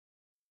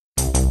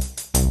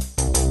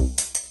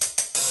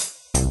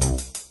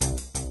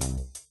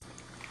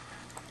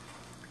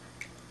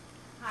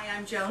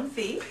I'm Joan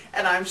Fee.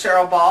 And I'm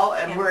Cheryl Ball,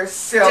 and we're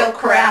still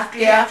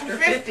crafty after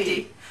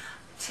 50.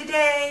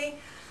 Today,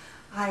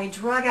 I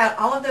drug out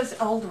all of those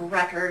old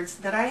records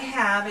that I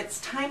have.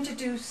 It's time to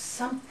do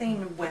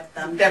something with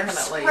them.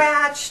 Definitely. They're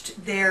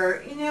scratched,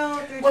 they're,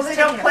 they're Well, just they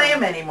don't taken play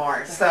out. them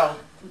anymore, so.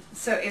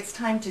 So it's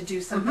time to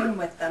do something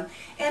with them.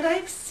 And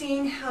I've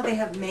seen how they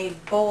have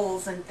made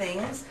bowls and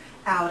things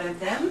out of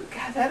them.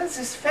 God, that is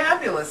just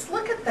fabulous.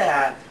 Look at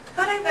that.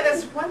 But That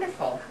is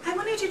wonderful. I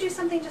wanted to do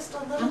something just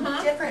a little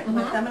different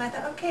with them, and I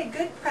thought, okay,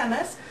 good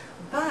premise,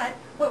 but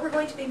what we're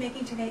going to be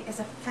making today is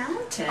a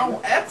fountain Oh, of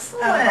our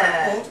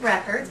excellent. old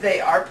records. They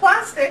are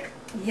plastic.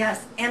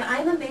 Yes, and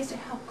I'm amazed at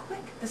how quick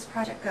this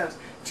project goes.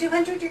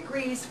 200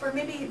 degrees for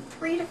maybe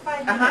 3 to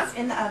 5 minutes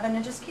in the oven,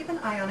 and just keep an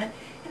eye on it,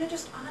 and it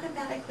just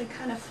automatically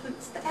kind of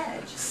flutes the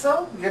edge.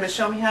 So, you're going to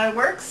show me how it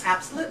works?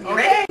 Absolutely. You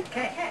Okay. ready?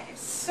 Okay.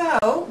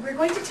 So, we're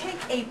going to take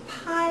a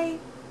pie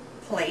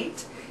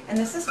plate, and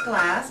this is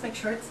glass, make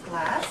sure it's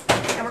glass,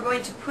 and we're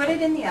going to put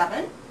it in the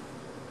oven.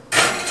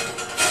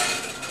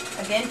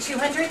 Again,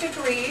 200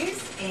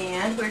 degrees,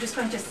 and we're just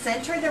going to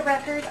center the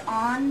record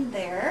on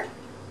there.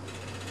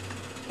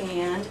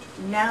 And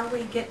now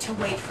we get to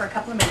wait for a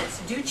couple of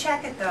minutes. Do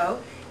check it though,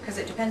 because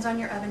it depends on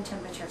your oven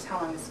temperatures how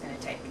long this is going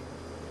to take.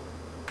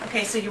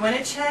 Okay, so you want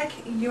to check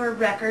your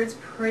records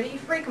pretty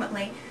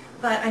frequently,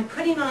 but I'm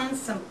putting on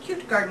some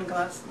cute garden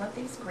gloves. Love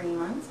these green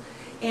ones.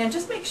 And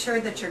just make sure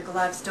that your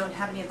gloves don't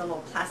have any of the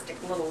little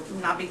plastic, little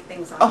knobby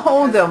things on them.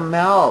 Oh, they'll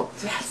melt.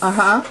 Yes.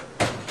 Uh-huh.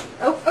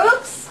 Oh,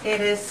 oops! It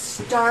is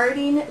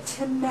starting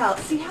to melt.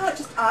 See how it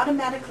just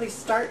automatically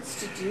starts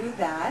to do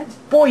that?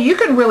 Boy, you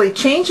can really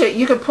change it.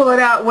 You can pull it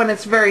out when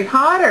it's very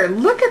hot, or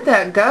look at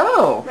that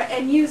go. Right,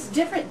 and use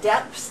different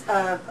depths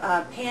of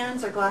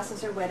pans or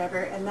glasses or whatever,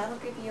 and that'll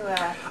give you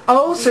a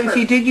Oh, so if deeper-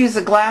 you did use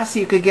a glass,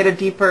 you could get a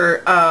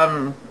deeper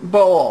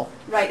bowl.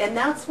 Right, and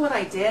that's what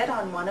I did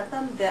on one of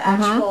them, the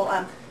actual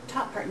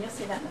top part, and you'll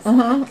see that in a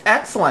second.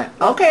 Excellent.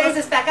 Close Okay.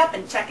 this back up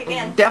and check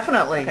again.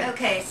 Definitely.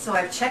 Okay, so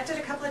I've checked it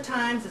a couple of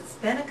times. It's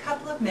been a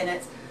couple of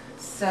minutes,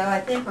 so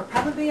I think we're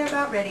probably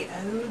about ready.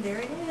 Oh, there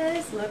it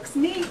is. Looks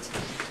neat.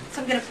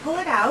 So I'm going to pull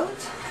it out,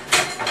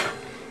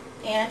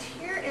 and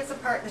here is a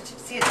part that you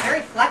see it's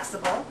very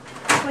flexible.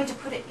 I'm going to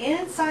put it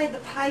inside the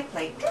pie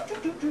plate,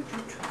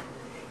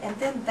 and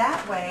then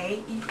that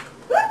way,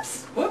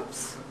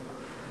 whoops,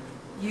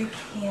 you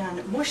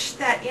can mush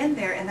that in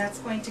there, and that's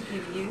going to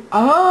give you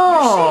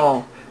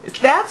Oh,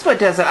 that's what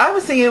does it. I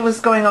was thinking it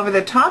was going over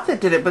the top that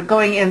did it, but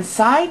going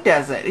inside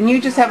does it. And you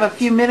just have a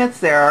few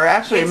minutes there, or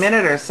actually a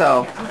minute or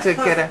so to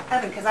get a...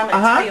 Because I'm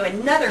going to tell you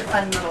another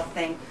fun little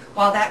thing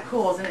while that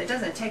cools, and it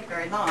doesn't take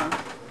very long.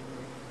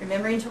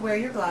 Remembering to wear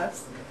your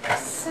gloves.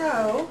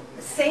 So,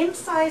 the same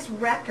size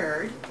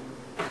record,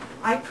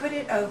 I put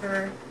it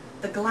over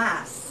the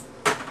glass,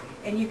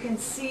 and you can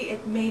see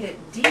it made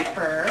it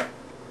deeper,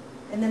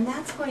 and then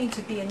that's going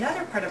to be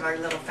another part of our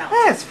little fountain.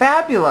 That's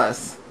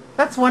fabulous.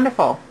 That's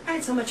wonderful. I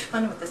had so much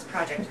fun with this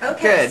project.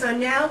 Okay, Good. so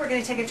now we're going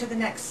to take it to the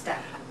next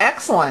step.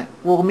 Excellent.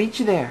 We'll meet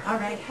you there. All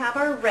right, have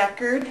our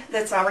record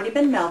that's already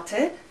been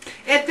melted.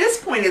 At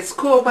this point, it's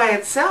cool by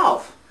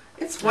itself.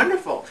 It's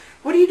wonderful.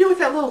 What do you do with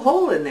that little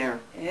hole in there?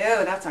 Ew,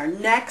 that's our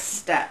next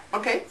step.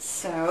 Okay.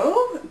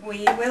 So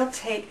we will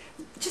take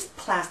just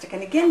plastic,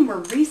 and again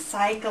we're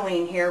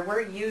recycling here.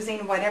 We're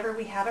using whatever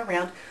we have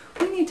around.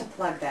 We need to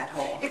plug that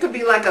hole. It could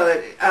be like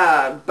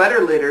a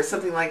butter lid or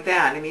something like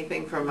that.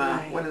 Anything from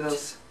one of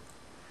those.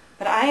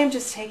 But I am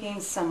just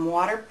taking some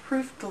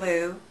waterproof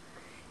glue,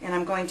 and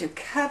I'm going to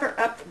cover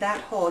up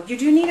that hole. You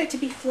do need it to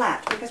be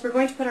flat because we're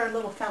going to put our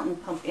little fountain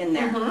pump in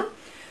there.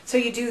 So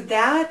you do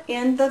that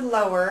in the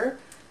lower,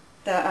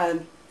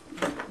 the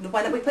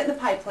one that we put in the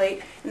pie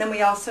plate, and then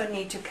we also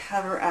need to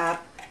cover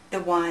up the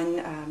one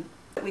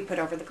that we put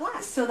over the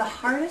glass. So the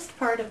hardest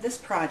part of this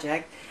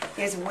project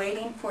is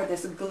waiting for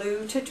this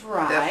glue to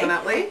dry.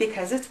 Definitely.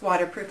 Because it's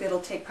waterproof, it'll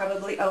take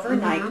probably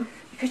overnight,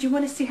 because you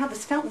want to see how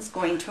this fountain's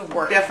going to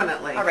work.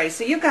 Definitely. All right,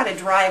 so you've got a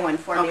dry one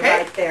for me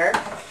right there.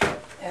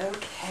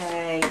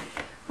 Okay.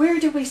 Where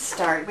do we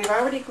start? We've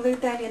already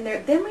glued that in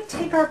there. Then we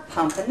take our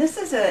pump, and this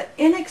is an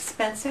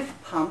inexpensive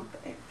pump,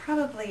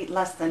 probably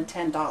less than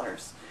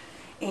 $10.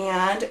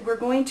 And we're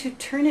going to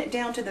turn it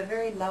down to the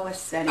very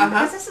lowest setting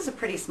because this is a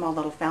pretty small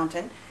little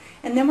fountain.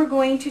 And then we're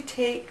going to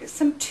take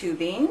some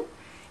tubing.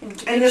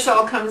 And this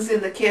all comes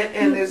in the kit,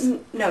 and there's...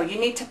 No, you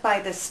need to buy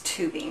this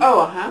tubing.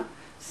 Oh,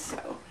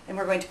 So, and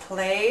we're going to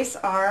place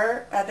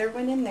our other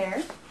one in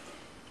there.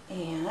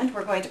 And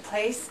we're going to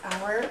place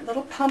our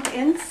little pump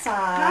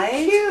inside.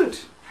 How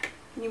cute.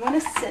 And you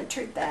want to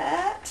center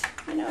that,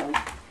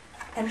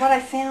 And what I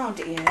found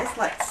is,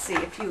 let's see,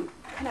 if you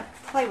kind of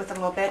play with it a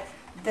little bit,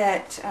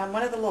 that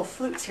one of the little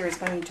flutes here is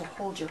going to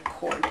hold your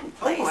cord in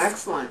place. Oh,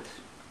 excellent.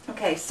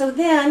 Okay, so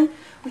then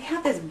we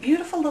have these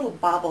beautiful little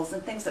baubles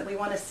and things that we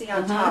want to see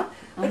on top.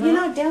 But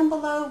down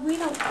below, we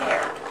don't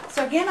care.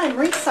 So again, I'm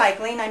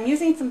recycling. I'm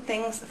using some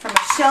things from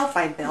a shelf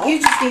I built.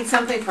 You just need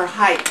something for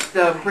height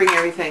to bring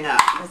everything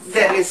up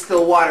that is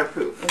still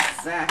waterproof.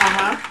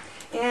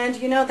 Exactly. And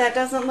that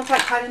doesn't look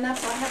like quite enough,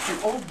 so I have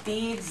some old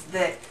beads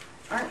that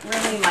aren't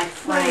really my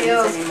One of friends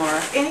those-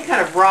 anymore. Any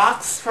kind of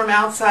rocks from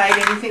outside,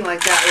 anything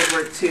like that would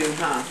work too,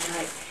 huh?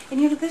 Right. And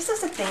you know, this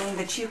is a thing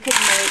that you could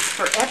make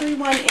for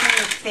everyone in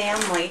your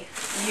family.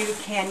 You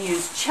can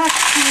use chess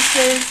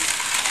pieces,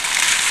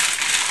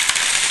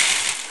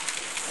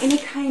 any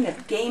kind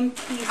of game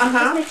pieces.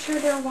 Just make sure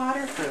they're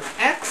waterproof.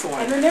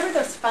 Excellent. And remember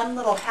those fun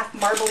little half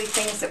marbly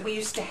things that we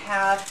used to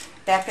have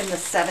back in the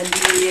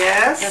 70s?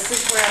 Yes. This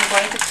is where I'm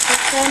going to put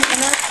them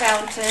in our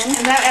fountain.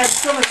 And that adds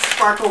so much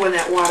sparkle when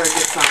that water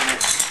gets on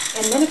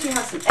it. And then if you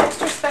have some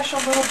extra special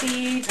little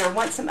beads or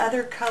want some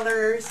other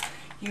colors,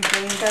 you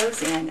bring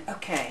those in.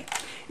 Okay.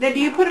 Now, do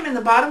you put them in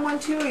the bottom one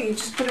too, or you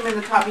just put them in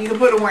the top? You can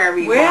put them wherever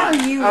you Wherever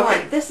want. you Okay.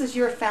 want. This is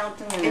your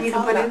fountain. And you it's can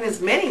all put about- in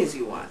as many as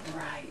you want.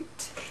 Right.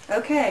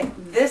 Okay.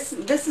 This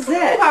is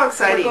it. how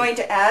exciting. We're going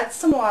to add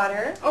some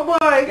water. Oh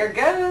boy. Here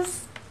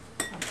goes.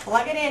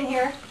 Plug it in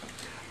here.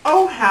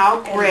 Oh,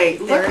 how And great.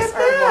 Look there's at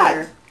our that.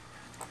 water.